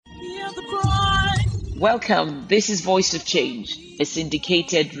Welcome. This is Voice of Change, a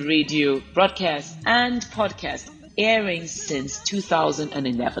syndicated radio broadcast and podcast airing since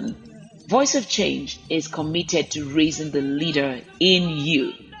 2011. Voice of Change is committed to raising the leader in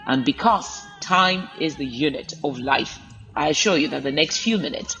you. And because time is the unit of life, I assure you that the next few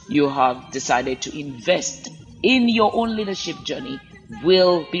minutes you have decided to invest in your own leadership journey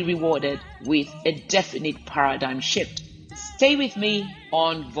will be rewarded with a definite paradigm shift. Stay with me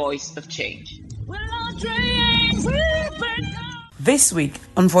on Voice of Change. This week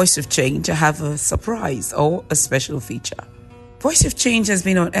on Voice of Change, I have a surprise or a special feature. Voice of Change has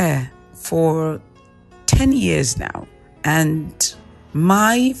been on air for 10 years now, and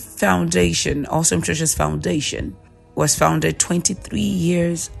my foundation, Awesome Treasures Foundation, was founded 23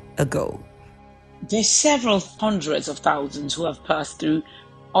 years ago. There's several hundreds of thousands who have passed through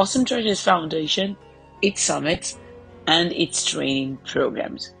Awesome Treasures Foundation, its summits, and its training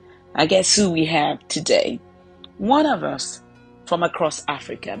programs. I guess who we have today? One of us from across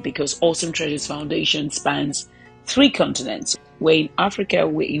Africa, because Awesome Treasures Foundation spans 3 continents. We're in Africa,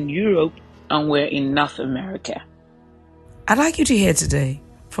 we're in Europe, and we're in North America. I'd like you to hear today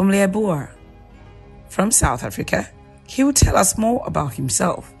from Leabua from South Africa. He will tell us more about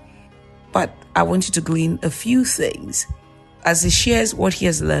himself, but I want you to glean a few things as he shares what he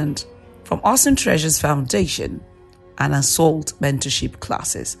has learned from Awesome Treasures Foundation and Assault mentorship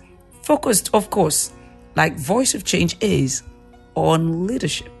classes. Focused, of course, like Voice of Change is, on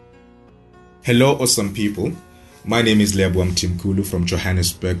leadership. Hello, awesome people. My name is Leabua Mtimkulu from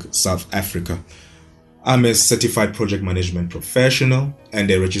Johannesburg, South Africa. I'm a certified project management professional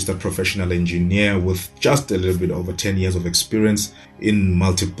and a registered professional engineer with just a little bit over 10 years of experience in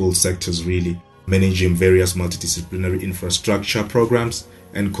multiple sectors, really, managing various multidisciplinary infrastructure programs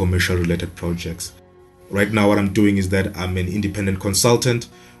and commercial related projects. Right now, what I'm doing is that I'm an independent consultant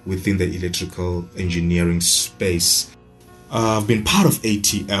within the electrical engineering space. I've been part of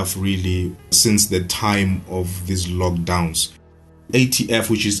ATF really since the time of these lockdowns. ATF,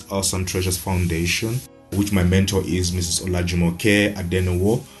 which is Awesome Treasures Foundation, which my mentor is Mrs. Olajumoke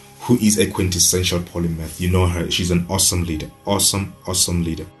Adenuwo, who is a quintessential polymath. You know her, she's an awesome leader, awesome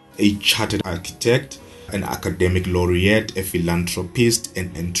leader. A chartered architect, an academic laureate, a philanthropist,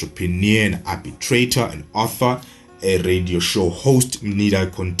 an entrepreneur, an arbitrator, an author, a radio show host. Need I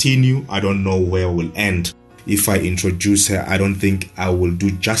continue? I don't know where we'll end. If I introduce her, I don't think I will do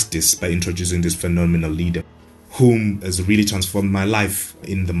justice by introducing this phenomenal leader, whom has really transformed my life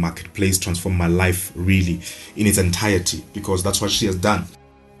in the marketplace, transformed my life really in its entirety, because that's what she has done.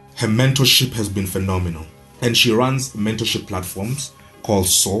 Her mentorship has been phenomenal, and she runs mentorship platforms called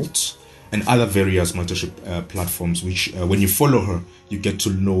SALT and other various mentorship platforms, which when you follow her, you get to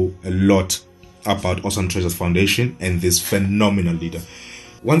know a lot about Awesome Treasures Foundation and this phenomenal leader.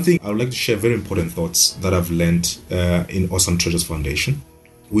 One thing I would like to share, very important thoughts that I've learned in Awesome Treasures Foundation,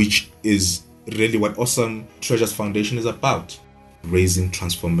 which is really what Awesome Treasures Foundation is about: raising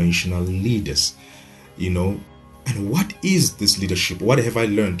transformational leaders. And what is this leadership? What have I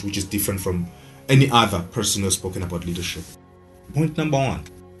learned which is different from any other person who's spoken about leadership? Point number 1.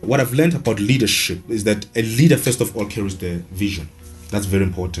 What I've learned about leadership is that a leader, first of all, carries the vision. That's very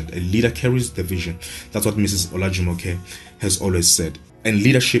important. A leader carries the vision. That's what Mrs. Olajumoke has always said. And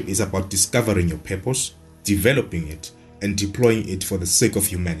leadership is about discovering your purpose, developing it, and deploying it for the sake of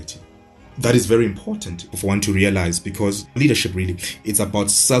humanity. That is very important for one to realize, because leadership really, it's about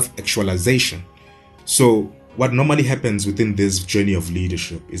self-actualization. So what normally happens within this journey of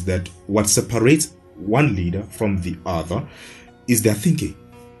leadership is that what separates one leader from the other is their thinking.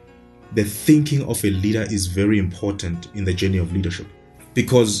 The thinking of a leader is very important in the journey of leadership,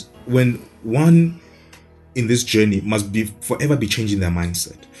 because when one in this journey must be forever be changing their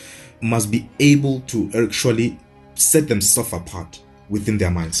mindset, must be able to actually set themselves apart within their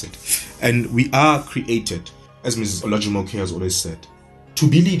mindset. And we are created, as Mrs. Olajumoke has always said, to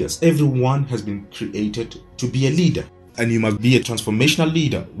be leaders. Everyone has been created to be a leader, and you must be a transformational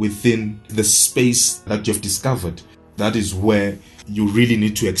leader within the space that you've discovered. That is where you really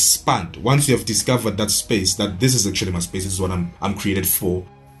need to expand. Once you have discovered that space, that this is actually my space, this is what I'm created for,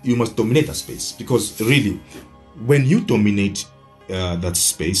 you must dominate that space. Because really, when you dominate that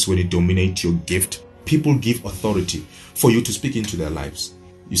space, when you dominate your gift, people give authority for you to speak into their lives.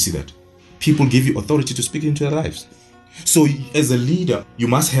 You see that? People give you authority to speak into their lives. So as a leader, you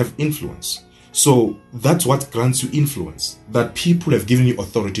must have influence. So that's what grants you influence, that people have given you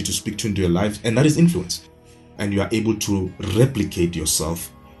authority to speak into your life, and that is influence. And you are able to replicate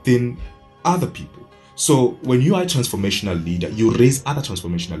yourself in other people. So when you are a transformational leader, you raise other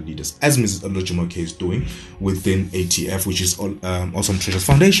transformational leaders, as Mrs. Olujumoke is doing within ATF, which is Awesome Treasures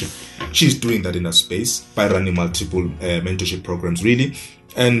Foundation. She's doing that in that space by running multiple mentorship programs, really.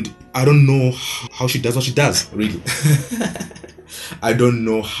 And I don't know how she does what she does, really. I don't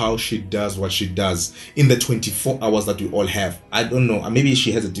know how she does what she does in the 24 hours that we all have. I don't know. Maybe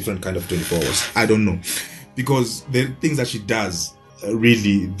she has a different kind of 24 hours. I don't know. Because the things that she does,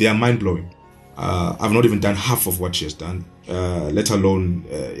 really, they are mind-blowing. I've not even done half of what she has done, let alone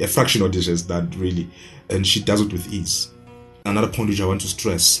a fraction of what she has done, really. And she does it with ease. Another point which I want to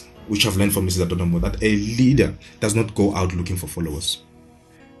stress, which I've learned from Mrs. Adonomo, that a leader does not go out looking for followers.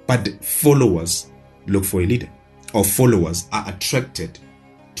 But followers look for a leader, or followers are attracted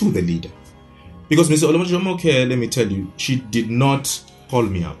to the leader. Because Mrs. Olujumoke, let me tell you, she did not call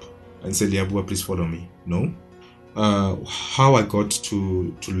me up and say, Leabua, please follow me. No. How I got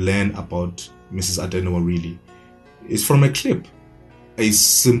to learn about Mrs. Adonomo really is from a clip, a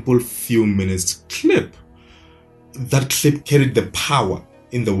simple few minutes clip. That clip carried the power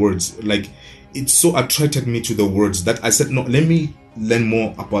in the words. Like, it so attracted me to the words that I said, no, let me learn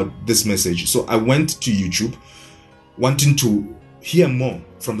more about this message. So I went to YouTube wanting to hear more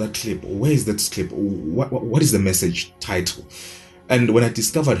from that clip. Where is that clip? What is the message title? And when I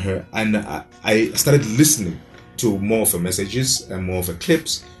discovered her and I started listening to more of her messages and more of her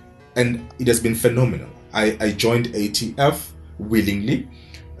clips, and it has been phenomenal. I joined ATF willingly.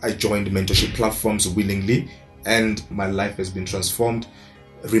 I joined mentorship platforms willingly, and my life has been transformed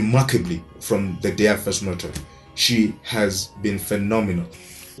remarkably from the day I first met her. She has been phenomenal.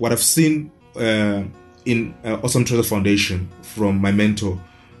 What I've seen in Awesome Treasures Foundation from my mentor,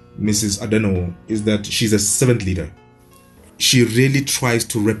 Mrs. Adonomo, is that she's a servant leader. She really tries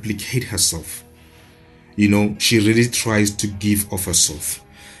to replicate herself. You know, she really tries to give of herself.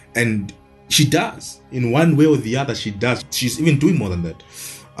 And she does. In one way or the other, she does. She's even doing more than that.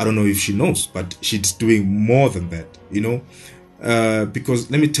 I don't know if she knows, but she's doing more than that, you know.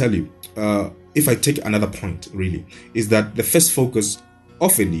 Because let me tell you, if I take another point, really, is that the first focus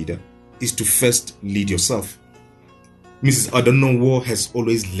of a leader is to first lead yourself. Mrs. Adonomo has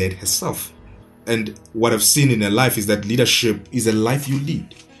always led herself. And what I've seen in her life is that leadership is a life you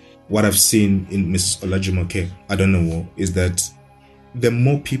lead. What I've seen in Mrs. Olujumoke Adonomo is that the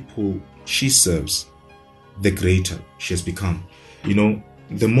more people she serves, the greater she has become. You know,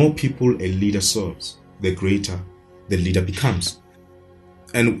 the more people a leader serves, the greater the leader becomes.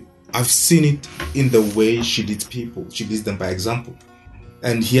 And I've seen it in the way she leads people. She leads them by example.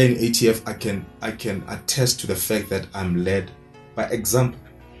 And here in ATF, I can attest to the fact that I'm led by example.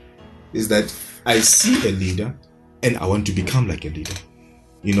 Is that I see a leader and I want to become like a leader.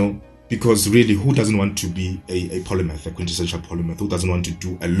 You know, because really, who doesn't want to be a polymath, a quintessential polymath? Who doesn't want to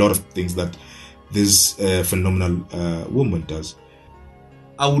do a lot of things that this phenomenal woman does?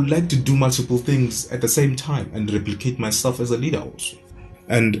 I would like to do multiple things at the same time and replicate myself as a leader also.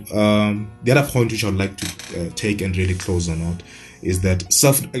 And the other point which I would like to take and really close on out is that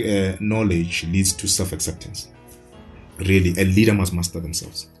self-knowledge leads to self-acceptance. Really, a leader must master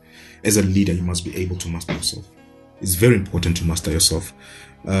themselves. As a leader, you must be able to master yourself. It's very important to master yourself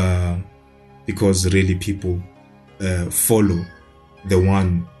because really people follow the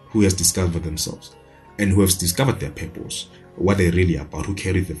one who has discovered themselves and who has discovered their purpose, what they're really about, who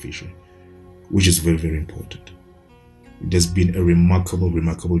carry the vision, which is very, very important. It has been a remarkable,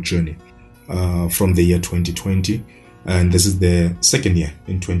 remarkable journey from the year 2020, and this is the second year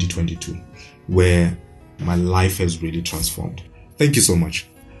in 2022 where my life has really transformed. Thank you so much.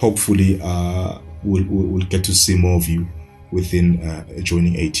 Hopefully, we'll get to see more of you within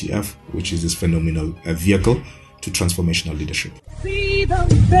joining ATF, which is this phenomenal vehicle to transformational leadership.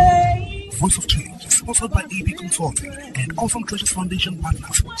 Voice of Change is sponsored by EB Consulting and Awesome Treasures Foundation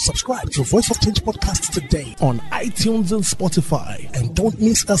partners. Subscribe to Voice of Change podcast today on iTunes and Spotify, and don't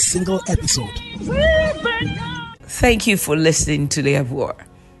miss a single episode. Thank you for listening to Leabua.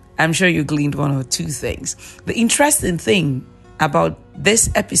 I'm sure you gleaned one or two things. The interesting thing about this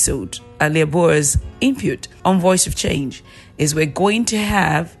episode and Leabua's input on Voice of Change is we're going to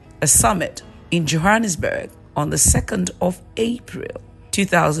have a summit in Johannesburg on the 2nd of April,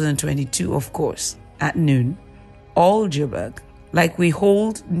 2022, of course, at noon, all Joburg, like we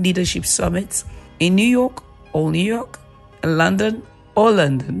hold leadership summits in New York, all New York, in London, all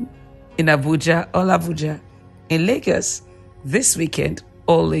London, in Abuja, all Abuja, in Lagos, this weekend,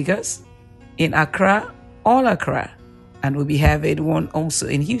 all Lagos, in Accra, all Accra, and we'll be having one also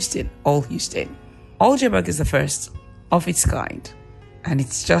in Houston, all Houston. All Joburg is the first of its kind, and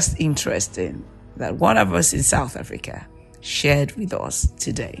it's just interesting that one of us in South Africa shared with us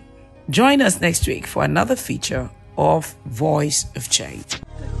today. Join us next week for another feature of Voice of Change.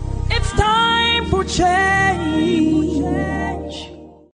 It's time for change.